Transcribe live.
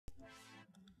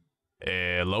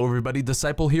Hello everybody,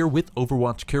 Disciple here with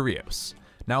Overwatch Curios.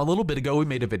 Now a little bit ago we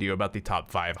made a video about the top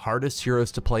 5 hardest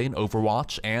heroes to play in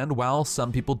Overwatch, and while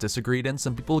some people disagreed and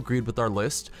some people agreed with our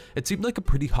list, it seemed like a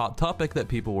pretty hot topic that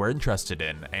people were interested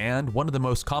in, and one of the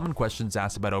most common questions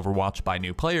asked about Overwatch by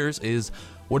new players is,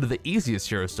 what are the easiest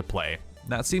heroes to play?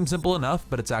 That seems simple enough,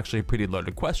 but it's actually a pretty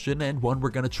loaded question and one we're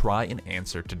going to try and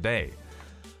answer today.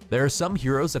 There are some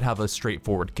heroes that have a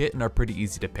straightforward kit and are pretty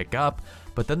easy to pick up,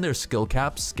 but then their skill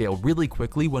caps scale really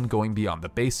quickly when going beyond the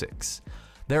basics.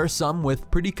 There are some with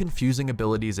pretty confusing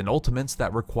abilities and ultimates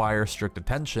that require strict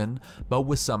attention, but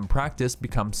with some practice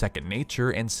become second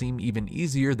nature and seem even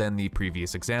easier than the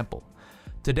previous example.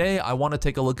 Today, I want to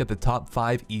take a look at the top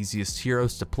 5 easiest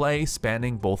heroes to play,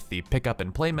 spanning both the pick up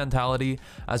and play mentality,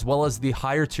 as well as the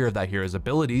higher tier of that hero's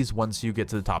abilities once you get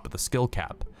to the top of the skill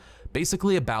cap.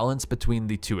 Basically a balance between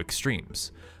the two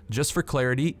extremes. Just for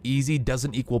clarity, easy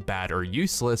doesn't equal bad or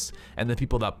useless, and the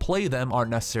people that play them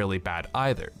aren't necessarily bad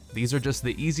either. These are just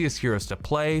the easiest heroes to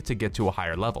play to get to a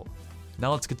higher level.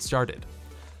 Now let's get started.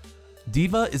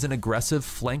 D.Va is an aggressive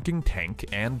flanking tank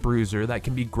and bruiser that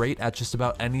can be great at just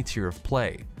about any tier of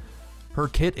play. Her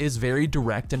kit is very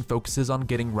direct and focuses on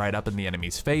getting right up in the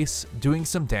enemy's face, doing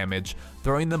some damage,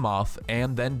 throwing them off,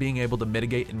 and then being able to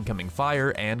mitigate incoming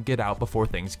fire and get out before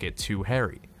things get too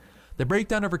hairy. The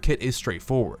breakdown of her kit is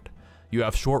straightforward. You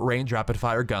have short-range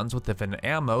rapid-fire guns with infinite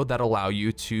ammo that allow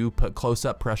you to put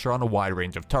close-up pressure on a wide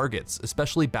range of targets,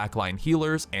 especially backline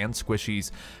healers and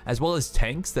squishies, as well as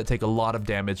tanks that take a lot of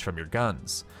damage from your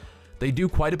guns. They do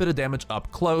quite a bit of damage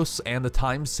up close, and the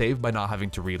time saved by not having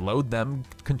to reload them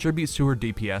contributes to her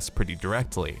DPS pretty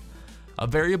directly. A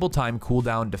variable time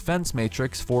cooldown defense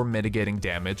matrix for mitigating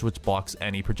damage, which blocks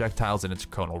any projectiles in its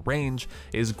conal range,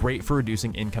 is great for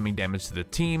reducing incoming damage to the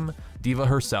team, D.Va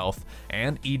herself,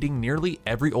 and eating nearly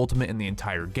every ultimate in the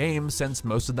entire game since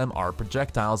most of them are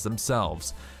projectiles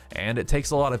themselves. And it takes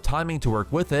a lot of timing to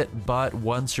work with it, but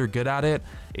once you're good at it,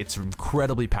 it's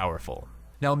incredibly powerful.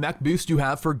 Now, mech boost you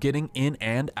have for getting in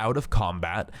and out of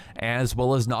combat, as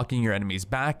well as knocking your enemies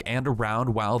back and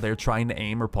around while they're trying to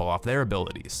aim or pull off their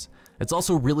abilities. It's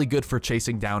also really good for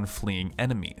chasing down fleeing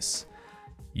enemies.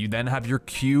 You then have your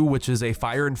Q, which is a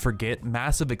fire and forget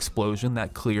massive explosion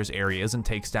that clears areas and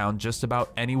takes down just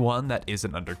about anyone that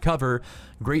isn't under cover,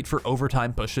 great for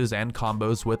overtime pushes and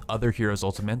combos with other heroes'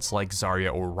 ultimates like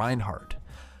Zarya or Reinhardt.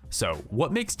 So,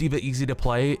 what makes D.Va easy to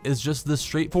play is just the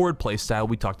straightforward playstyle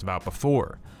we talked about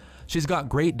before. She's got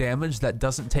great damage that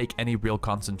doesn't take any real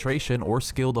concentration or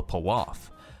skill to pull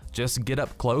off. Just get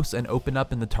up close and open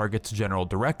up in the target's general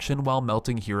direction while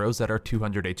melting heroes that are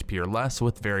 200 HP or less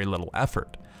with very little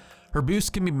effort. Her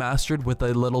boost can be mastered with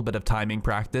a little bit of timing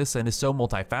practice and is so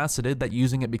multifaceted that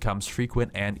using it becomes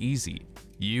frequent and easy.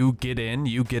 You get in,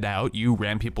 you get out, you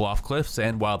ram people off cliffs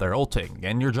and while they're ulting,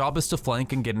 and your job is to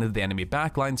flank and get into the enemy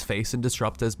backline's face and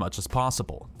disrupt as much as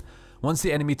possible. Once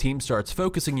the enemy team starts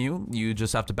focusing you, you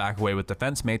just have to back away with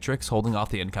defense matrix, holding off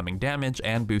the incoming damage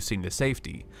and boosting to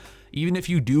safety. Even if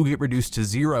you do get reduced to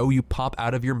 0, you pop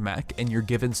out of your mech and you're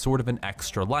given sort of an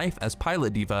extra life as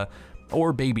Pilot D.Va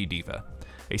or Baby D.Va.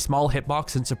 A small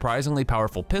hitbox and surprisingly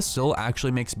powerful pistol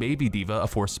actually makes Baby D.Va a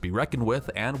force to be reckoned with,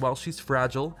 and while she's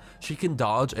fragile, she can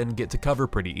dodge and get to cover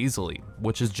pretty easily,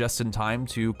 which is just in time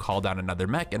to call down another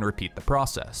mech and repeat the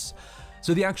process.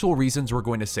 So the actual reasons we're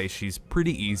going to say she's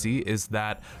pretty easy is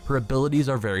that her abilities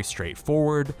are very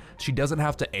straightforward, she doesn't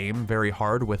have to aim very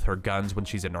hard with her guns when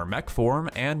she's in her mech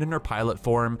form, and in her pilot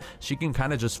form, she can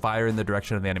kind of just fire in the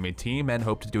direction of the enemy team and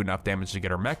hope to do enough damage to get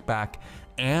her mech back,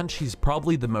 and she's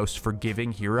probably the most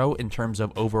forgiving hero in terms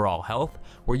of overall health,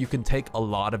 where you can take a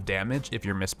lot of damage if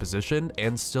you're mispositioned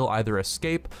and still either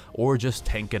escape or just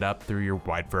tank it up through your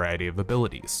wide variety of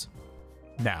abilities.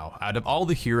 Now, out of all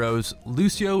the heroes,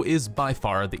 Lucio is by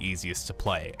far the easiest to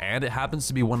play, and it happens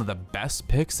to be one of the best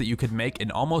picks that you could make in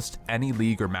almost any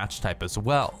league or match type as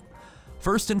well.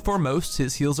 First and foremost,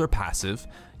 his heals are passive.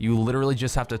 You literally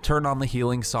just have to turn on the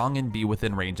healing song and be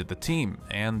within range of the team,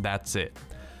 and that's it.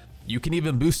 You can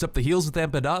even boost up the heals with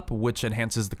Amp It Up, which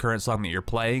enhances the current song that you're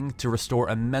playing to restore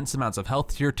immense amounts of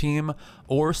health to your team,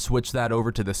 or switch that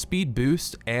over to the speed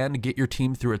boost and get your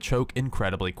team through a choke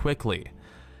incredibly quickly.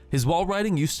 His wall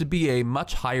riding used to be a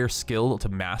much higher skill to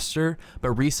master,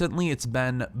 but recently it's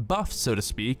been buffed, so to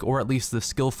speak, or at least the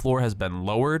skill floor has been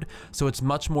lowered, so it's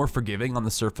much more forgiving on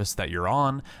the surface that you're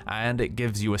on, and it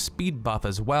gives you a speed buff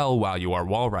as well while you are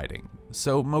wall riding.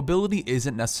 So mobility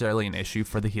isn't necessarily an issue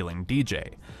for the healing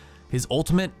DJ. His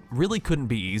ultimate really couldn't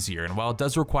be easier, and while it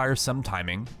does require some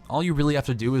timing, all you really have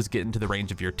to do is get into the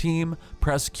range of your team,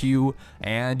 press Q,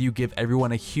 and you give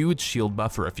everyone a huge shield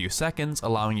buff for a few seconds,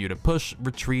 allowing you to push,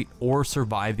 retreat, or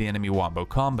survive the enemy wombo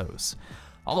combos.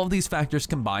 All of these factors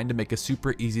combine to make a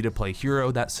super easy to play hero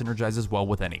that synergizes well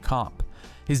with any comp.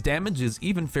 His damage is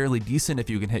even fairly decent if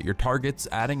you can hit your targets,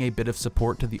 adding a bit of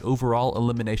support to the overall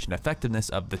elimination effectiveness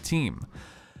of the team.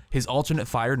 His alternate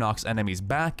fire knocks enemies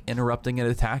back, interrupting an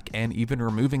attack and even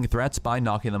removing threats by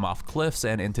knocking them off cliffs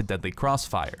and into deadly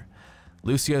crossfire.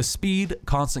 Lucio's speed,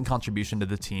 constant contribution to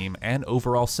the team, and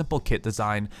overall simple kit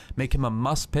design make him a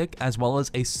must pick as well as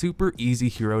a super easy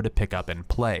hero to pick up and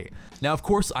play. Now of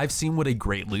course I've seen what a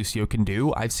great Lucio can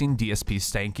do, I've seen DSP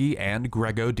Stanky and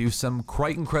Gogo do some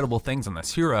quite incredible things on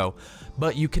this hero,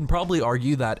 but you can probably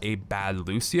argue that a bad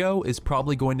Lucio is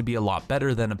probably going to be a lot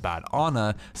better than a bad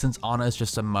Ana, since Ana is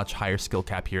just a much higher skill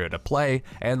cap hero to play,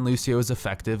 and Lucio is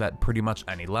effective at pretty much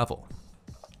any level.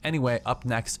 Anyway, up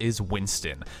next is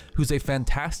Winston, who's a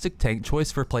fantastic tank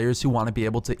choice for players who want to be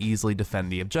able to easily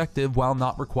defend the objective while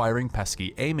not requiring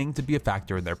pesky aiming to be a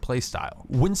factor in their playstyle.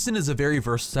 Winston is a very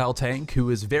versatile tank who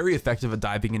is very effective at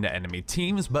diving into enemy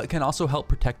teams, but can also help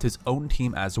protect his own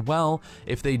team as well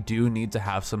if they do need to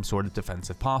have some sort of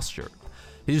defensive posture.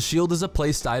 His shield is a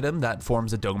placed item that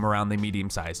forms a dome around the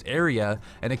medium-sized area,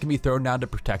 and it can be thrown down to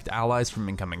protect allies from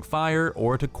incoming fire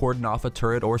or to cordon off a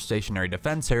turret or stationary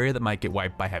defense area that might get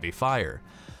wiped by heavy fire.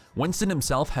 Winston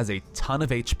himself has a ton of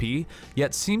HP,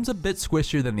 yet seems a bit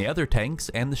squishier than the other tanks,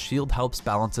 and the shield helps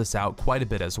balance this out quite a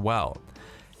bit as well.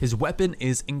 His weapon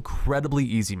is incredibly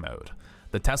easy mode.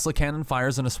 The Tesla cannon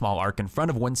fires in a small arc in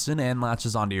front of Winston and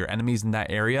latches onto your enemies in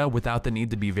that area without the need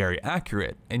to be very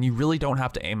accurate, and you really don't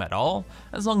have to aim at all,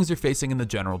 as long as you're facing in the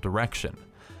general direction.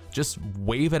 Just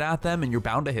wave it at them and you're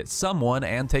bound to hit someone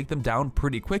and take them down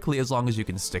pretty quickly as long as you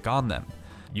can stick on them.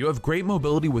 You have great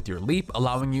mobility with your leap,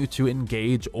 allowing you to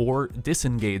engage or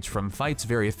disengage from fights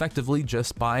very effectively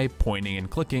just by pointing and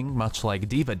clicking, much like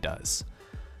D.Va does.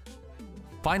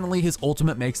 Finally, his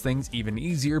ultimate makes things even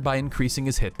easier by increasing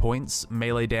his hit points,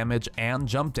 melee damage, and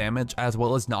jump damage, as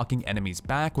well as knocking enemies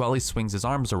back while he swings his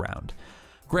arms around.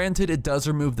 Granted, it does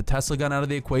remove the Tesla gun out of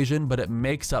the equation, but it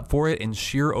makes up for it in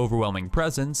sheer overwhelming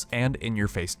presence and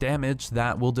in-your-face damage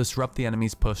that will disrupt the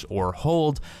enemy's push or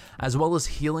hold, as well as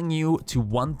healing you to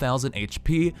 1000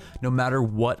 HP no matter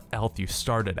what health you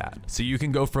started at. So you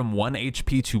can go from 1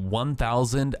 HP to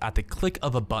 1000 at the click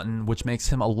of a button, which makes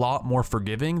him a lot more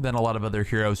forgiving than a lot of other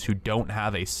heroes who don't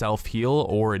have a self-heal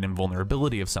or an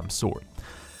invulnerability of some sort.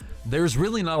 There's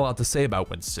really not a lot to say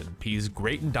about Winston. He's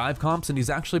great in dive comps, and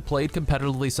he's actually played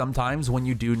competitively sometimes when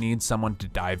you do need someone to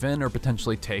dive in or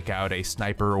potentially take out a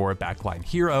sniper or a backline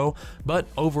hero, but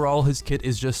overall his kit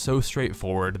is just so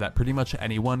straightforward that pretty much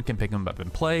anyone can pick him up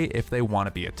and play if they want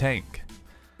to be a tank.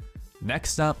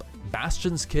 Next up,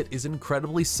 Bastion's kit is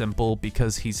incredibly simple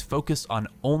because he's focused on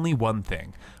only one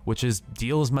thing, which is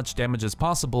deal as much damage as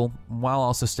possible while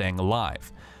also staying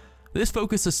alive. This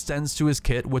focus extends to his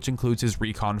kit, which includes his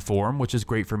recon form, which is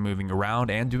great for moving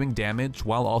around and doing damage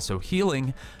while also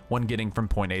healing when getting from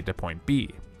point A to point B.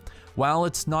 While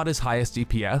it's not his highest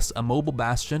DPS, a mobile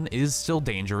Bastion is still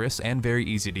dangerous and very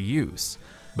easy to use.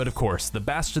 But of course, the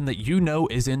Bastion that you know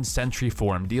is in sentry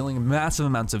form, dealing massive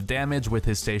amounts of damage with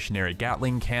his stationary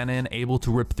Gatling cannon, able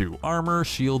to rip through armor,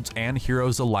 shields, and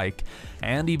heroes alike,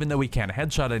 and even though he can't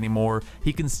headshot anymore,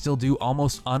 he can still do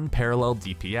almost unparalleled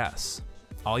DPS.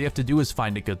 All you have to do is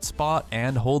find a good spot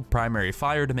and hold primary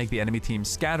fire to make the enemy team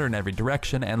scatter in every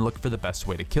direction and look for the best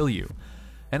way to kill you.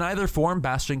 In either form,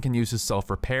 Bastion can use his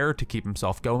self-repair to keep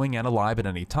himself going and alive at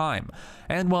any time,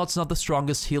 and while it's not the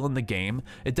strongest heal in the game,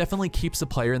 it definitely keeps the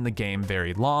player in the game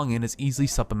very long and is easily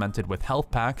supplemented with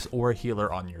health packs or a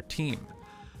healer on your team.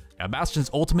 Now, Bastion's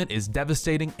ultimate is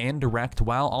devastating and direct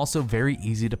while also very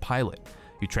easy to pilot.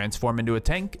 You transform into a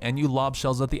tank and you lob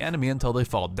shells at the enemy until they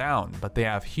fall down, but they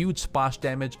have huge splash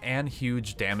damage and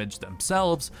huge damage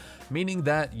themselves, meaning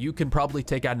that you can probably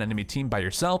take out an enemy team by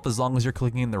yourself as long as you're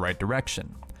clicking in the right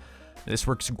direction. This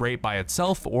works great by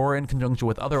itself or in conjunction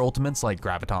with other ultimates like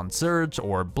Graviton Surge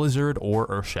or Blizzard or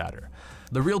Earthshatter.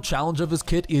 The real challenge of his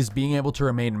kit is being able to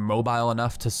remain mobile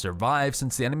enough to survive,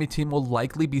 since the enemy team will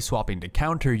likely be swapping to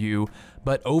counter you,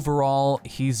 but overall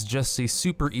he's just a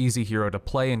super easy hero to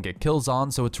play and get kills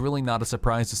on, so it's really not a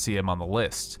surprise to see him on the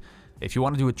list. If you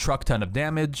want to do a truck ton of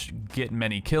damage, get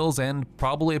many kills, and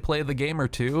probably play the game or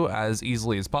two as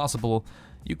easily as possible,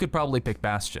 you could probably pick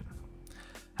Bastion.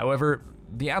 However,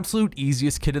 the absolute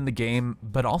easiest kit in the game,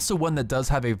 but also one that does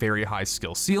have a very high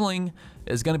skill ceiling,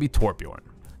 is going to be Torbjorn.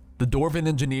 The Dwarven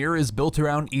Engineer is built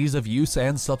around ease of use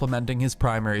and supplementing his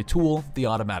primary tool, the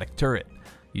automatic turret.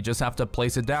 You just have to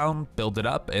place it down, build it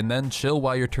up, and then chill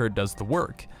while your turret does the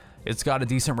work. It's got a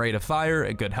decent rate of fire,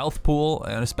 a good health pool,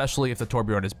 and especially if the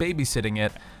Torbjorn is babysitting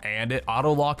it, and it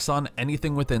auto-locks on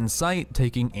anything within sight,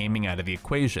 taking aiming out of the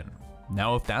equation.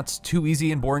 Now if that's too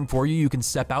easy and boring for you, you can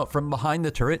step out from behind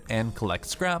the turret and collect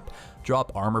scrap,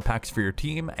 drop armor packs for your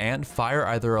team, and fire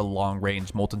either a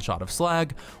long-range molten shot of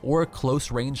slag or a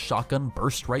close-range shotgun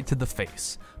burst right to the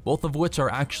face, both of which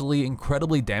are actually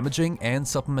incredibly damaging and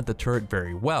supplement the turret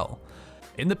very well.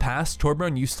 In the past,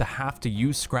 Torbjorn used to have to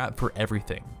use scrap for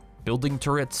everything. Building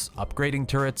turrets, upgrading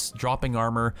turrets, dropping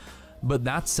armor, but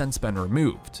that's since been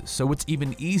removed, so it's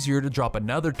even easier to drop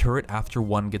another turret after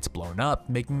one gets blown up,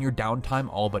 making your downtime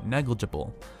all but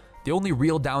negligible. The only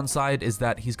real downside is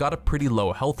that he's got a pretty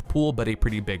low health pool but a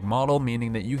pretty big model,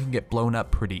 meaning that you can get blown up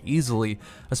pretty easily,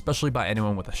 especially by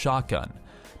anyone with a shotgun.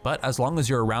 But as long as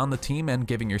you're around the team and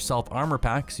giving yourself armor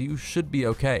packs, you should be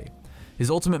okay. His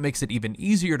ultimate makes it even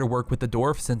easier to work with the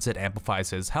dwarf since it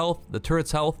amplifies his health, the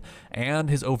turret's health, and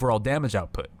his overall damage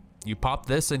output. You pop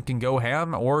this and can go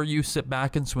ham, or you sit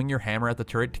back and swing your hammer at the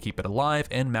turret to keep it alive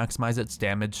and maximize its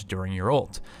damage during your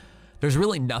ult. There's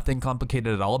really nothing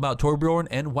complicated at all about Torbjorn,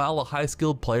 and while a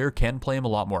high-skilled player can play him a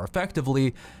lot more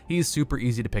effectively, he's super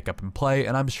easy to pick up and play,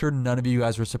 and I'm sure none of you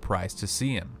guys were surprised to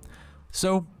see him.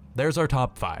 So, there's our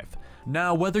top 5.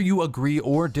 Now, whether you agree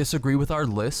or disagree with our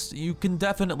list, you can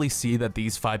definitely see that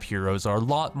these 5 heroes are a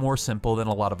lot more simple than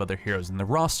a lot of other heroes in the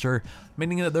roster,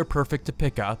 meaning that they're perfect to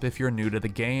pick up if you're new to the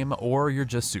game or you're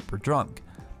just super drunk.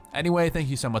 Anyway, thank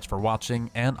you so much for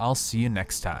watching, and I'll see you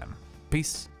next time.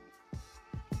 Peace.